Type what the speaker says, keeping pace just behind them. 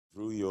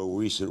through your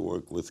recent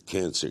work with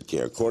cancer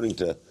care. According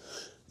to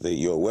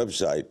your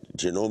website,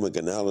 genomic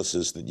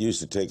analysis that used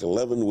to take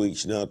 11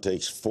 weeks now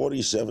takes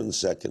 47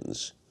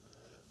 seconds.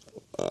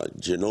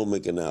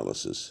 Genomic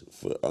analysis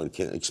on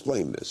cancer.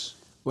 Explain this.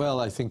 Well,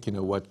 I think,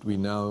 what we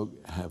now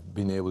have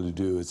been able to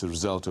do as a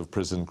result of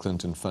President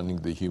Clinton funding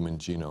the Human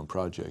Genome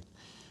Project,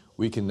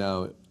 we can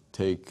now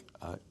take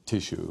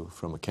tissue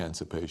from a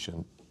cancer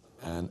patient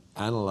and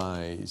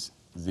analyze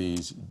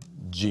these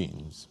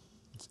genes.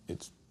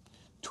 It's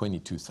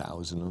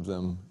 22,000 of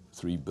them,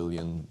 3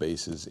 billion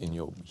bases in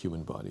your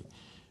human body,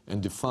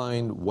 and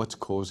define what's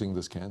causing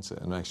this cancer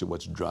and actually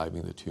what's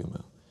driving the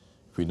tumor.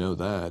 If we know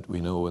that, we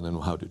know then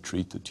how to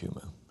treat the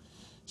tumor.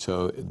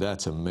 So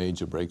that's a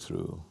major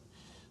breakthrough.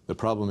 The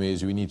problem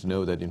is we need to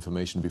know that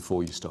information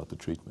before you start the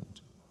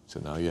treatment.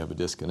 So now you have a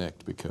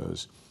disconnect,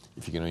 because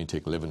if you can only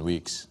take 11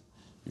 weeks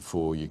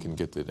before you can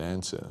get that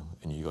answer,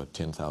 and you got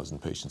 10,000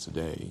 patients a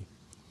day,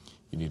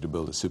 you need to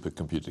build a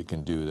supercomputer that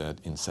can do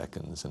that in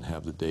seconds and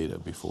have the data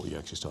before you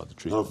actually start the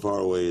treatment. How far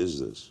away is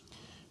this?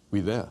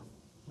 We're there,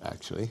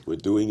 actually. We're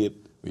doing it?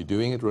 We're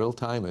doing it real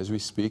time as we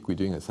speak. We're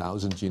doing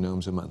 1,000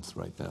 genomes a month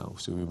right now.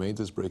 So we made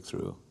this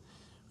breakthrough.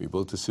 We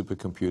built a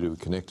supercomputer. We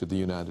connected the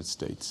United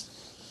States.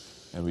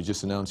 And we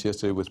just announced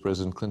yesterday with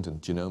President Clinton,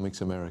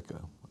 Genomics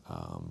America,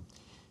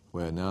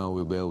 where now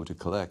we'll be able to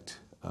collect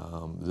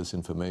this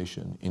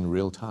information in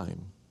real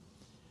time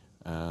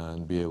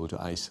and be able to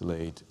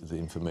isolate the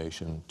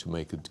information to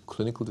make a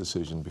clinical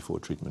decision before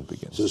treatment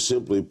begins. So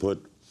simply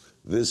put,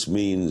 this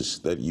means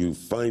that you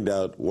find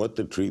out what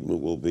the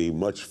treatment will be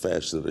much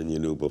faster than you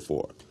knew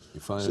before.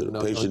 So the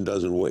patient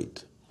doesn't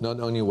wait. Not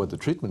only what the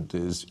treatment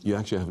is, you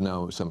actually have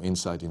now some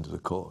insight into the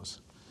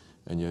cause,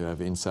 and you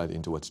have insight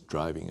into what's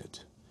driving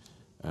it.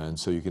 And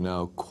so you can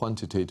now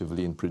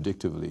quantitatively and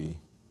predictively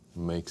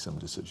make some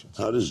decisions.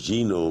 How does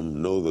genome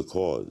know the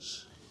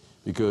cause?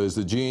 Because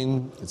the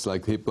gene, it's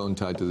like the hip bone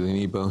tied to the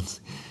knee bone.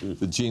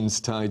 The gene's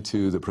tied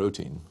to the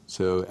protein.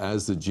 So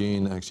as the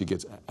gene actually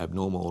gets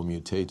abnormal or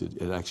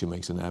mutated, it actually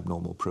makes an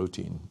abnormal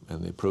protein.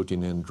 And the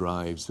protein then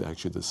drives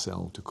actually the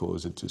cell to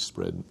cause it to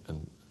spread.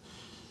 And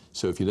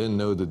so if you then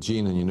know the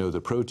gene and you know the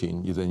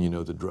protein, then you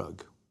know the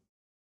drug.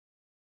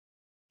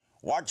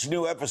 Watch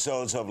new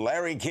episodes of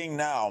Larry King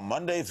Now,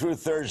 Monday through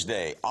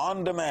Thursday,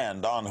 on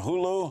demand on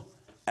Hulu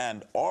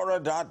and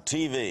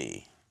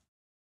Aura.tv.